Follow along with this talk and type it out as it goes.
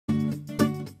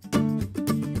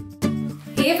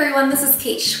Hey everyone, this is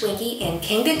kateschwanke and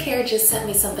Kanga Care just sent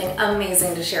me something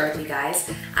amazing to share with you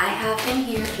guys. I have in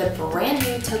here the brand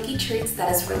new tokiTreats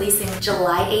that is releasing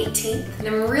July 18th, and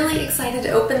I'm really excited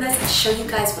to open this and show you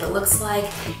guys what it looks like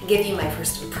and give you my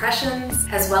first impressions,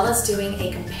 as well as doing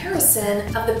a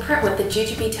comparison of the print with the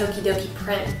Jujube tokidoki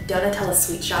print Donatella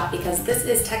Sweet Shop, because this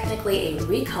is technically a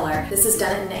recolor. This is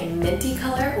done in a minty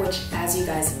color, which as you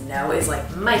guys know is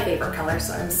like my favorite color,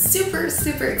 so I'm super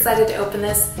excited to open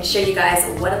this and show you guys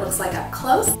what it looks like up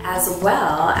close, as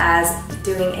well as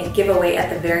doing a giveaway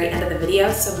at the very end of the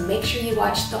video. So make sure you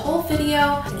watch the whole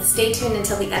video and stay tuned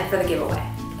until the end for the giveaway.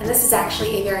 And this is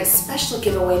actually a very special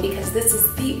giveaway because this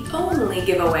is the only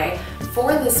giveaway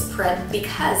for this print,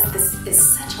 because this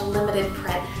is such a limited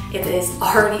print. It is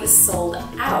already sold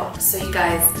out. So you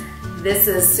guys, this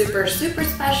is super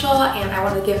special, and I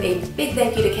want to give a big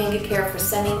thank you to Kanga Care for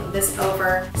sending this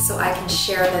over so I can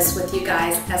share this with you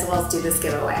guys as well as do this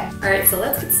giveaway. Alright, so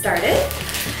let's get started.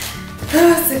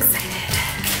 Oh, so excited.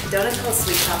 Donatella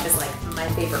Sweet Shop is like my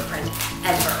favorite print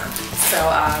ever. So,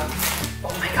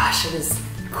 oh my gosh, it is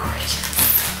gorgeous.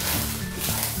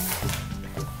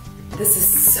 This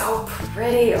is so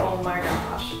pretty, oh my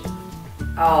gosh.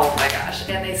 Oh my gosh,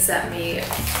 and they sent me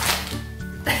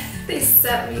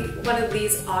one of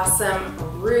these awesome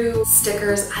Rue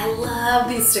stickers. I love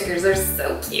these stickers, they're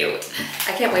so cute.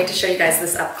 I can't wait to show you guys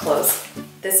this up close.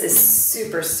 This is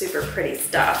super pretty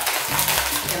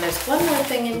stuff. And there's one more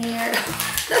thing in here.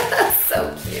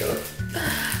 So cute.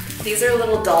 These are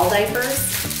little doll diapers.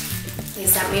 They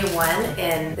sent me one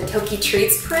in the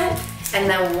tokiTreats print, and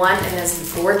then one in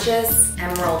this gorgeous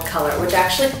emerald color, which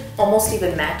actually almost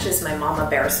even matches my mama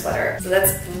bear sweater. So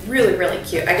that's really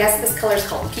cute. I guess this color is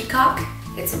called Peacock.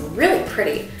 It's really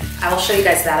pretty. I will show you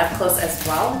guys that up close as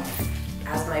well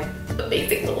as my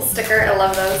amazing little sticker. I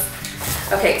love those.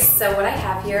 Okay, so what I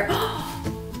have here,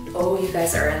 oh, you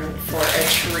guys are in for a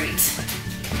treat.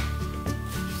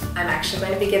 I'm actually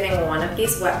going to be giving one of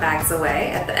these wet bags away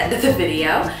at the end of the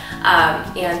video,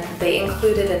 and they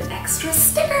included an extra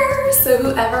sticker, so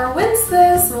whoever wins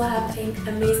this will have an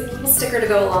amazing little sticker to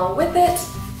go along with it.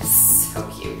 So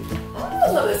cute. Oh,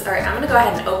 I love this. Alright, I'm going to go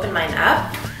ahead and open mine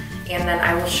up, and then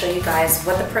I will show you guys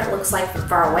what the print looks like from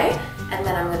far away, and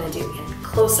then I'm going to do a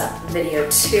close-up video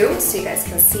too, so you guys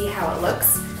can see how it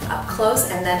looks up close,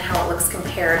 and then how it looks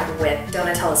compared with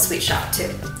Donatella Sweet Shop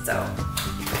too. So,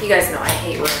 you guys know I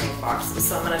hate ruining boxes,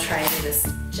 so I'm going to try and do this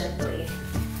gently.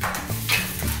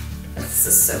 This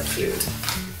is so cute.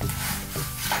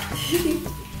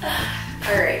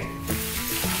 Alright.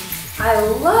 I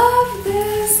love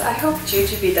this. I hope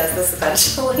Jujube does this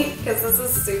eventually, because this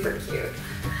is super cute.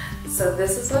 So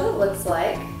this is what it looks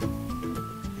like.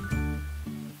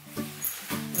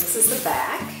 This is the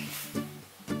back.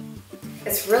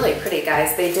 It's really pretty,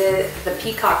 guys. They did the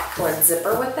peacock colored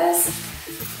zipper with this.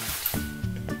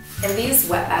 And these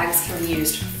wet bags can be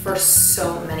used for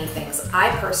so many things.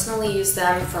 I personally use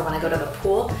them for when I go to the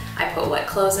pool. I put wet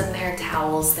clothes in there,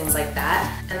 towels, things like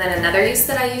that. And then another use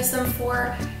that I use them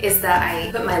for is that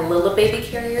I put my little baby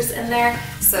carriers in there.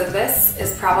 So this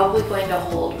is probably going to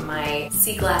hold my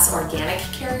sea glass organic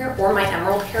carrier or my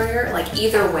emerald carrier. Like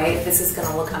either way, this is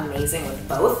gonna look amazing with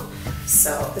both.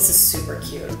 So this is super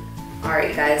cute. All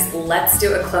right, guys, let's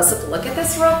do a close-up look at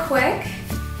this real quick.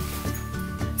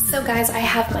 So guys, I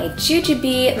have my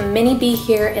Jujube Mini Bee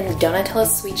here in the Donatella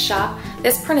Sweet Shop.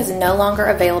 This print is no longer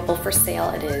available for sale.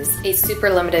 It is a super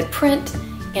limited print,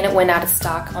 and it went out of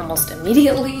stock almost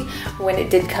immediately when it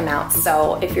did come out.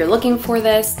 So if you're looking for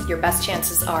this, your best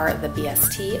chances are the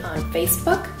BST on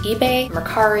Facebook, eBay,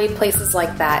 Mercari, places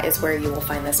like that is where you will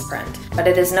find this print. But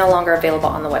it is no longer available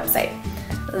on the website.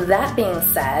 That being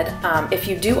said, if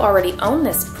you do already own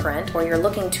this print, or you're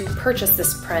looking to purchase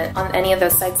this print on any of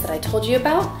those sites that I told you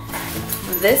about,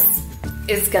 this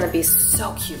is gonna be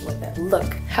so cute with it.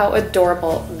 Look how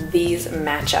adorable these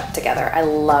match up together. I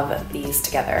love these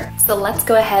together. So let's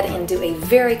go ahead and do a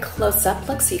very close-up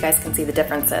look so you guys can see the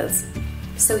differences.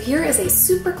 So here is a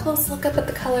super close look up at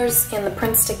the colors and the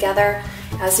prints together.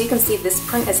 As you can see, this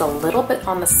print is a little bit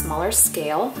on the smaller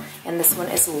scale, and this one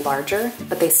is larger,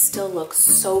 but they still look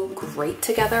so great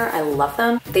together. I love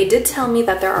them. They did tell me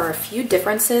that there are a few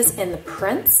differences in the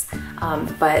prints,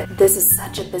 but this is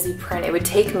such a busy print. It would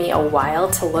take me a while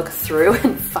to look through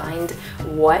and find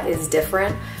what is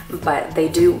different, but they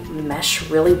do mesh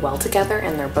really well together,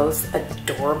 and they're both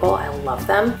adorable. I love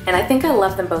them, and I think I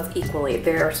love them both equally.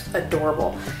 They're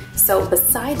adorable. So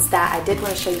besides that, I did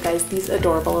want to show you guys these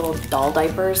adorable little doll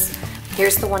diapers.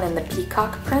 Here's the one in the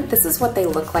peacock print. This is what they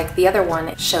look like. The other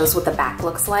one shows what the back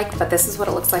looks like, but this is what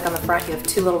it looks like on the front. You have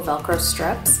two little Velcro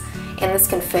strips, And this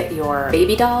can fit your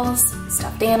baby dolls,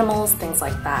 stuffed animals, things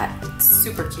like that. It's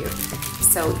super cute.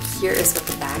 So here is what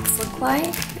the bags look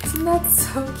like. Isn't that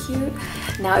so cute?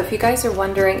 Now, if you guys are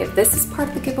wondering if this is part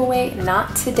of the giveaway,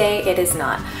 not today, it is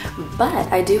not. But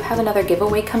I do have another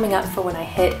giveaway coming up for when I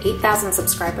hit 8,000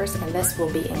 subscribers, and this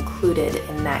will be included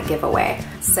in that giveaway.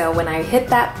 So when I hit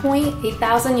that point,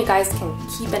 8,000, you guys can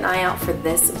keep an eye out for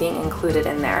this being included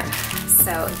in there.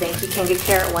 So thank you, Kanga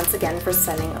Care, once again for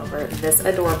sending over this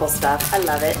adorable stuff. I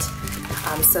love it.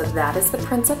 So that is the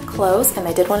prints up close, and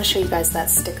I did want to show you guys that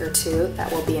sticker too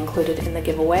that will be included in the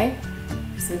giveaway.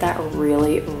 Isn't that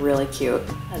really, really cute?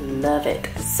 I love it.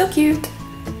 So cute.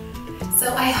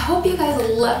 So I hope you guys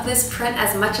love this print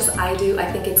as much as I do.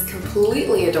 I think it's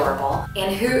completely adorable.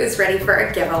 And who is ready for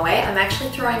a giveaway? I'm actually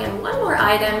throwing in one more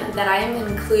item that I am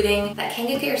including that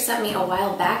Kanga Care sent me a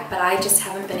while back, but I just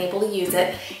haven't been able to use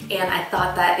it. And I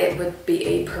thought that it would be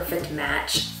a perfect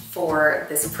match for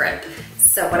this print.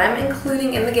 So what I'm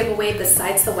including in the giveaway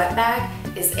besides the wet bag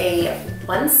is a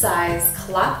one size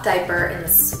cloth diaper in the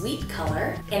sweet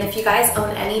color. And if you guys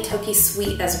own any Toki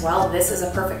Sweet as well, this is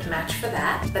a perfect match for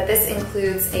that. But this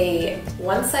includes a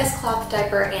one size cloth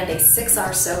diaper and a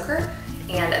 6-hour soaker.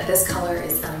 And this color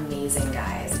is amazing,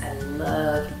 guys. I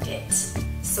love it.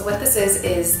 So what this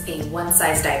is a one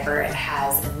size diaper. It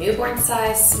has a newborn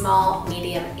size, small,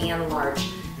 medium, and large.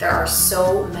 There are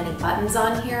so many buttons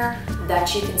on here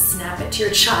that you can snap it to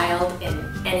your child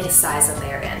in any size that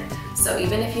they're in. So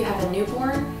even if you have a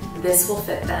newborn, this will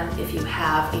fit them. If you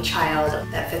have a child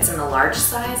that fits in the large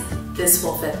size, this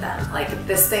will fit them. Like,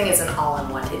 this thing is an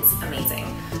all-in-one. It's amazing.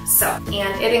 So,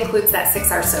 and it includes that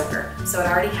 6-hour soaker. So it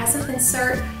already has an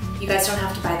insert. You guys don't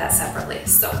have to buy that separately.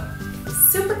 So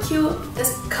super cute.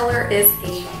 This color is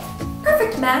a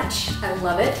perfect match. I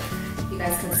love it. You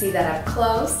guys can see that up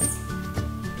close.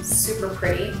 Super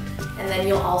pretty. And then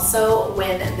you'll also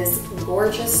win this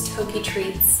gorgeous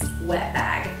tokiTreats wet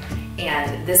bag.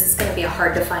 And this is gonna be a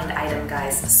hard to find item,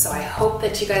 guys. So I hope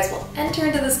that you guys will enter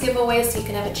into this giveaway so you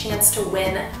can have a chance to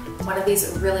win one of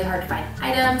these really hard to find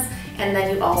items. And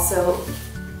then you also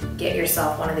get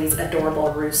yourself one of these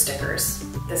adorable Roo stickers.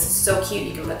 This is so cute.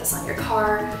 You can put this on your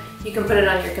car. You can put it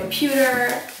on your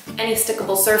computer, any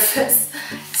stickable surface.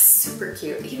 Super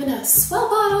cute. Even a swell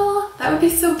bottle. That would be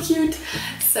so cute.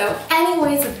 So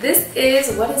anyways, this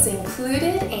is what is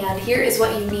included, and here is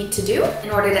what you need to do in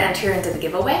order to enter into the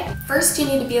giveaway. First, you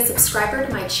need to be a subscriber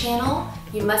to my channel.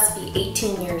 You must be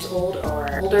 18 years old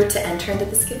or older to enter into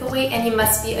this giveaway, and you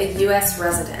must be a US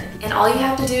resident. And all you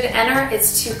have to do to enter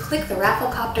is to click the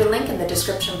Rafflecopter link in the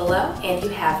description below, and you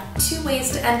have 2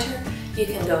 ways to enter. You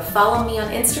can go follow me on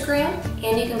Instagram,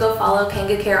 and you can go follow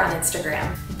Kanga Care on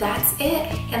Instagram. That's it.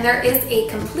 And there is a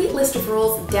complete list of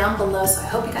rules down below, so I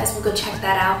hope you guys will go check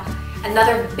that out.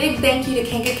 Another big thank you to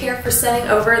Kanga Care for sending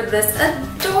over this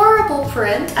adorable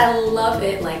print. I love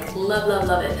it, like love, love,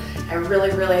 love it. I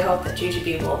really, really hope that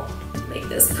Jujubee will make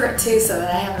this print too so that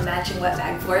I have a matching wet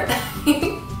bag for it.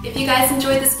 If you guys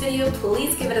enjoyed this video,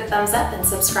 please give it a thumbs up and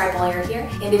subscribe while you're here.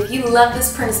 And if you love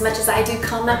this print as much as I do,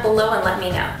 comment below and let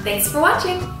me know. Thanks for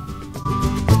watching.